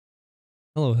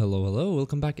Hello,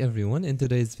 welcome back everyone. In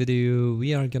today's video,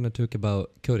 we are gonna talk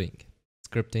about coding,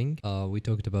 scripting. We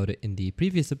talked about it in the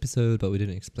previous episode, but we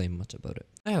didn't explain much about it.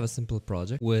 I have a simple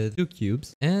project with 2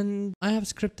 cubes, and I have a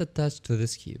script attached to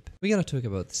this cube. We're gonna talk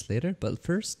about this later, but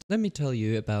first, let me tell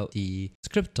you about the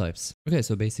script types. Okay,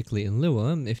 so basically in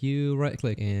Lua, if you right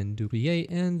click and do create,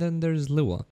 and then there's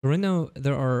Lua. So right now,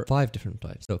 there are 5 different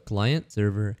types. So client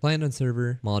and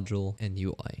server, module, and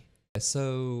UI.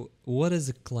 So what is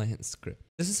a client script?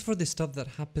 This is for the stuff that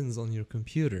happens on your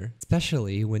computer,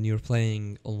 especially when you're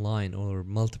playing online or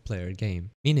multiplayer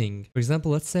game. Meaning, for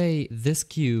example, let's say this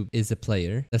cube is a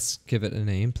player. Let's give it a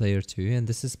name, player 2, and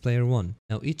this is player 1.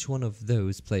 Now each one of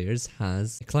those players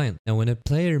has a client. Now when a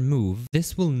player moves,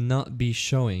 this will not be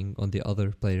showing on the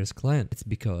other player's client. It's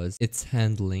because it's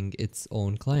handling its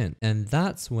own client. And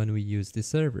that's when we use the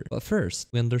server. But first,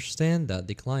 we understand that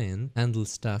the client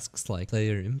handles tasks like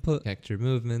player input, character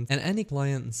movement, and any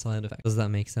client side effect. Does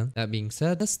that make sense? That being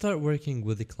said, let's start working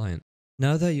with the client.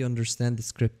 Now that you understand the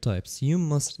script types, you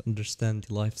must understand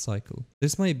the life cycle.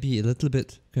 This might be a little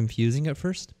bit confusing at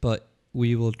first, but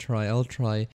I'll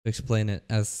try to explain it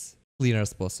as clear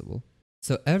as possible.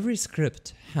 So every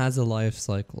script has a life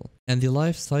cycle, and the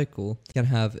life cycle can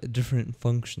have different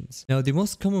functions. Now the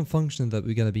most common function that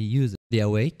we're gonna be using: the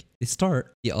awake, the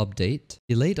start, the update,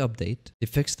 the late update, the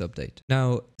fixed update.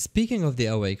 Now speaking of the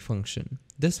awake function,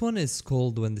 this one is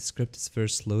called when the script is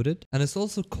first loaded, and it's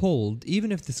also called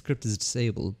even if the script is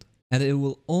disabled, and it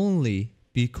will only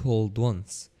be called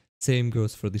once. Same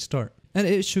goes for the start, and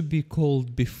it should be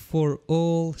called before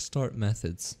all start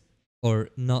methods, or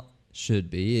not should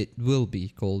be, it will be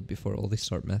called before all the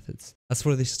start methods. As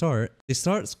for the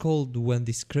start's called when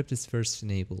the script is first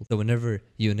enabled. So whenever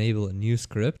you enable a new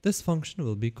script, this function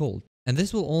will be called. And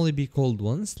this will only be called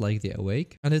once, like the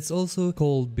awake, and it's also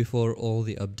called before all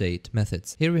the update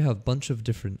methods. Here we have a bunch of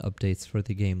different updates for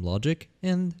the game logic,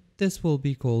 and this will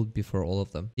be called before all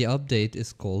of them. The update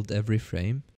is called every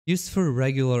frame, used for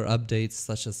regular updates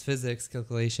such as physics,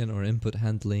 calculation, or input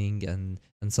handling, and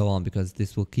so on, because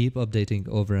this will keep updating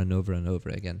over and over and over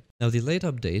again. Now the late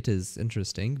update is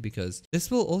interesting because this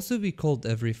will also be called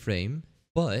every frame,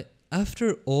 but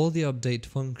after all the update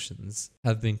functions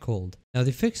have been called. Now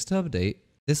the fixed update,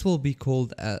 this will be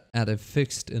called at a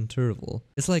fixed interval.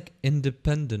 It's like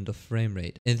independent of frame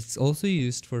rate. And it's also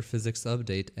used for physics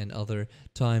update and other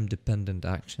time dependent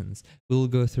actions. We'll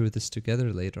go through this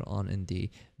together later on in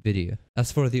the video.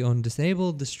 As for the on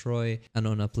disable, destroy, and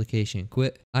on application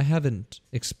quit, I haven't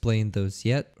explained those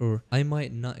yet, or I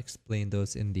might not explain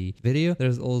those in the video.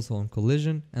 There's also on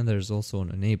collision, and there's also on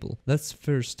enable. Let's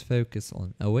first focus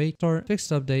on awake, start,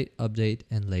 fixed update, update,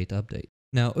 and late update.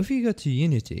 Now, if you go to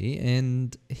Unity,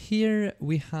 and here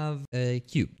we have a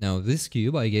cube. Now, this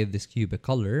cube, I gave this cube a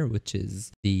color, which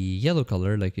is the yellow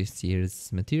color, like you see here is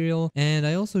material. And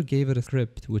I also gave it a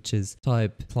script, which is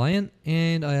type client,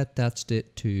 and I attached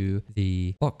it to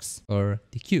the box or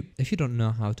the cube. If you don't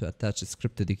know how to attach a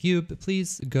script to the cube,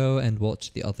 please go and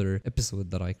watch the other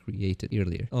episode that I created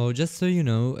earlier. Oh, just so you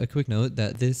know, a quick note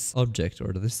that this object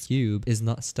or this cube is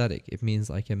not static. It means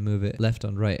I can move it left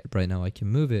and right. Right now I can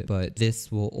move it, but this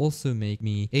will also make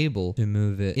me able to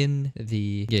move it in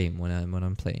the game when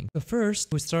I'm playing. So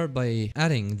first, we start by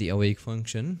adding the awake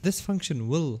function. This function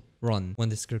will run when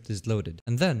the script is loaded,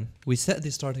 and then we set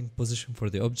the starting position for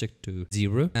the object to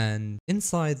 0, and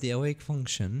inside the awake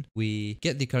function we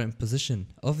get the current position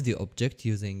of the object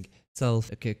using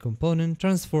self component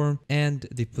transform and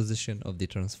the position of the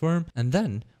transform, and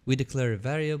then we declare a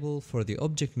variable for the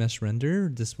object mesh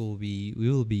render. We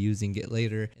will be using it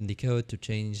later in the code to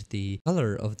change the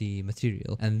color of the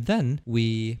material, and then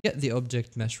we get the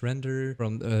object mesh render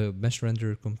from mesh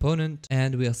render component,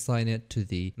 and we assign it to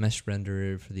the mesh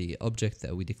renderer for the object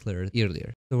that we declared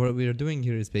earlier. So what we are doing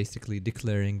here is basically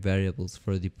declaring variables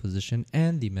for the position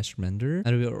and the mesh renderer,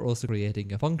 and we are also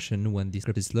creating a function when the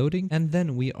script is loading, and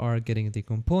then we are getting the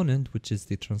component, which is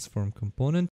the transform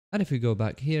component. And if we go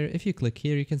back here, if you click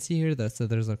here, you can see here that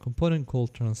there's a component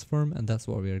called transform, and that's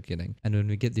what we are getting. And when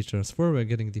we get the transform, we're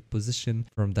getting the position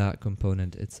from that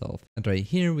component itself. And right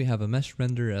here, we have a mesh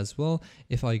render as well.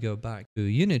 If I go back to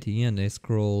Unity and I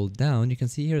scroll down, you can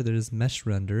see here there is mesh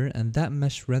render, and that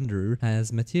mesh renderer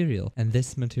has material. And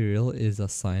this material is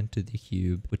assigned to the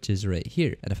cube, which is right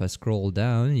here. And if I scroll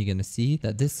down, you're going to see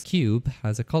that this cube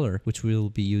has a color, which we'll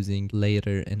be using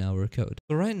later in our code.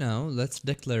 So right now, let's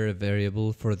declare a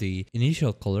variable for the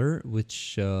initial color,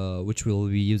 which we'll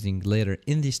be using later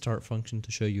in the start function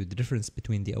to show you the difference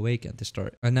between the awake and the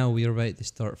start. And now we write the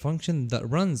start function that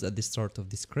runs at the start of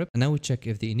the script. And now we check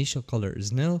if the initial color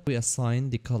is nil. We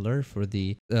assign the color for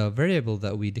the variable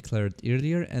that we declared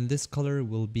earlier, and this color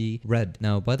will be red.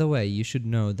 Now, by the way, you should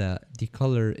know that the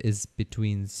color is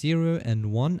between 0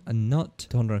 and 1 and not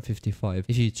 255.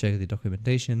 If you check the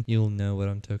documentation, you'll know what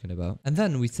I'm talking about. And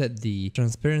then we set the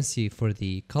transparency for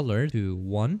the color to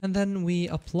 1, and then we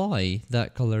apply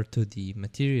that color to the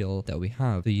material that we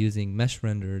have. So using mesh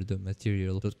render the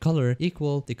material.color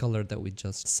equal the color that we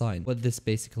just assigned. What this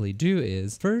basically do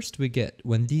is, first we get,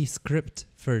 when the script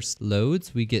first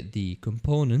loads, we get the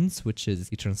components, which is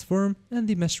the transform and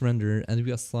the mesh render, and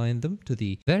we assign them to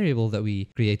the variable that we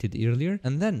created earlier.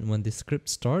 And then when the script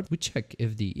starts, we check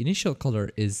if the initial color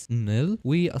is nil.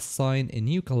 We assign a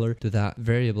new color to that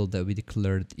variable that we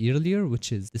declared earlier,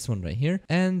 which is this one right here,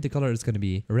 and the color is going to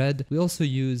be red. We also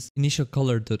use initial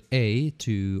color.a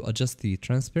to adjust the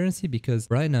transparency, because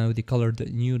right now the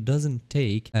color.new doesn't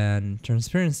take an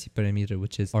transparency parameter,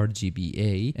 which is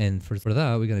RGBA, and for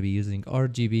that we're going to be using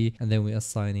RGB, and then we're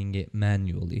assigning it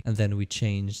manually. And then we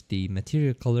change the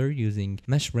material color using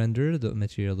mesh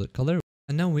render.material.color.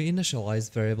 And now we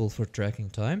initialize variable for tracking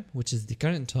time, which is the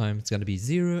current time. It's going to be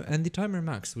 0, and the timer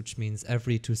max, which means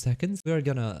every 2 seconds. We are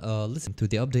going to listen to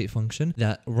the update function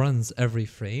that runs every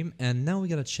frame. And now we're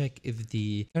going to check if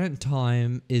the current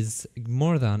time is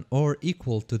more than or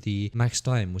equal to the max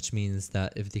time, which means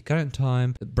that if the current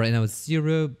time right now is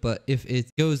 0, but if it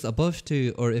goes above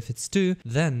 2 or if it's 2,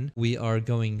 then we are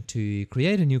going to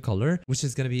create a new color, which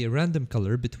is going to be a random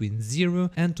color between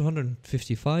 0 and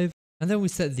 255. And then we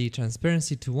set the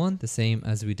transparency to 1, the same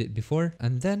as we did before.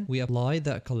 And then we apply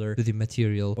that color to the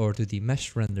material or to the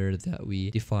mesh render that we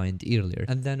defined earlier.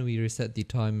 And then we reset the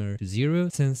timer to 0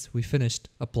 since we finished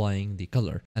applying the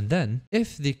color. And then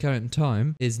if the current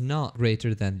time is not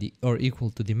greater than the or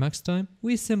equal to the max time,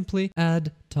 we simply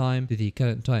add time to the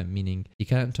current time, meaning the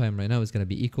current time right now is going to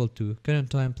be equal to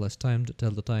current time plus time to tell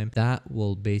the time. That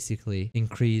will basically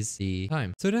increase the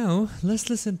time. So now let's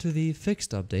listen to the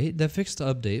fixed update. The fixed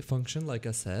update function, like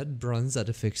I said, runs at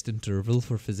a fixed interval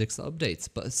for physics updates.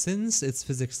 But since it's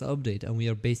physics update and we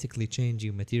are basically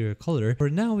changing material color, for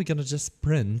now we're gonna just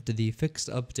print the fixed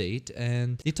update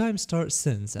and the time starts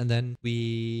since, and then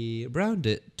we round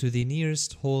it to the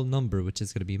nearest whole number, which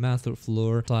is gonna be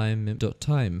math.floor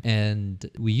time.time. And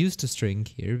we used a string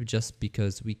here just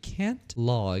because we can't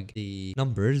log the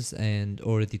numbers and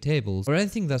or the tables or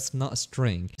anything that's not a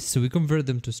string. So we convert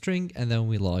them to string and then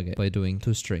we log it by doing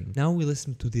toString. Now we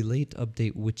listen to the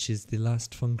LateUpdate, which is the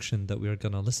last function that we are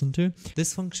gonna listen to.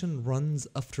 This function runs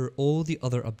after all the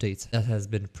other updates that has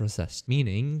been processed,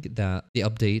 meaning that the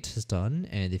update is done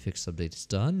and the fixed update is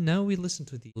done. Now we listen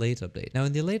to the LateUpdate. Now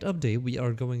in the LateUpdate, we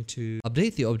are going to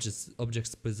update the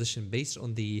object's position based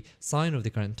on the sign of the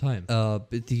current time.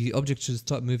 The object should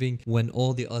start moving when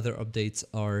all the other updates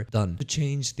are done. To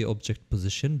change the object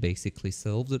position, basically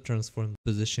solve the transform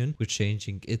position, we're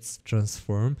changing its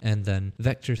transform, and then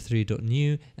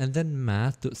vector3.new, and then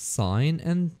math.sign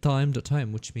and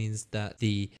time.time, which means that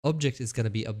the object is going to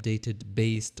be updated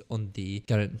based on the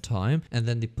current time, and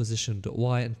then the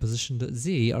position.y and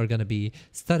position.z are going to be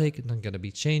static, not going to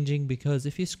be changing, because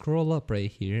if you scroll up right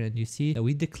here and you see that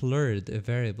we declared a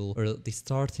variable, or the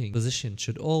starting position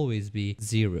should always be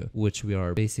 0, which we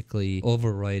are basically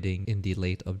overriding in the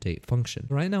LateUpdate function.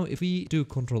 Right now, if we do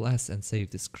Ctrl S and save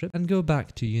the script and go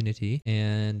back to Unity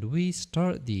and we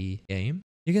start the game,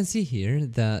 you can see here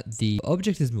that the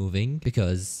object is moving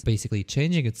because basically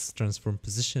changing its transform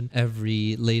position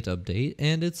every LateUpdate,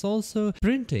 and it's also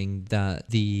printing that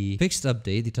the fixed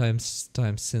update, the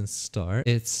time since start,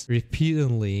 it's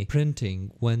repeatedly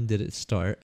printing when did it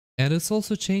start. And it's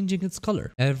also changing its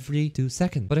color every 2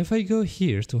 seconds. But if I go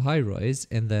here to Highrise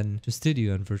and then to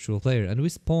Studio and Virtual Player and we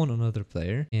spawn another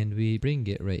player and we bring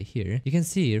it right here, you can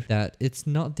see that it's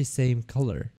not the same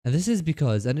color. And this is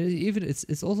because, and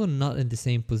it's also not in the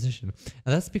same position.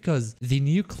 And that's because the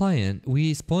new client,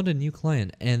 we spawned a new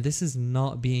client and this is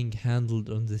not being handled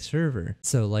on the server.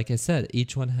 So like I said,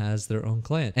 each one has their own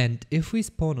client. And if we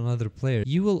spawn another player,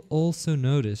 you will also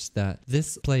notice that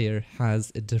this player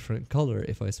has a different color.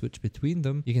 If I switch between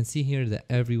them, you can see here that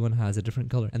everyone has a different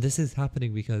color, and this is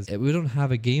happening because we don't have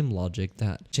a game logic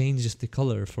that changes the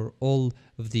color for all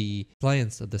of the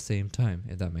clients at the same time,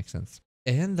 if that makes sense.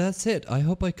 And that's it. I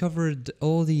hope I covered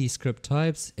all the script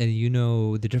types and you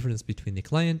know the difference between the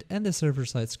client and the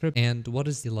server-side script and what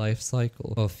is the life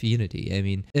cycle of Unity. I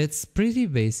mean, it's pretty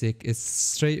basic, it's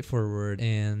straightforward,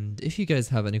 and if you guys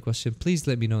have any question, please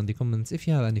let me know in the comments. If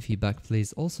you have any feedback,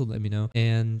 please also let me know,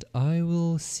 and I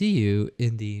will see you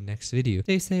in the next video.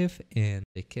 Stay safe and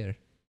take care.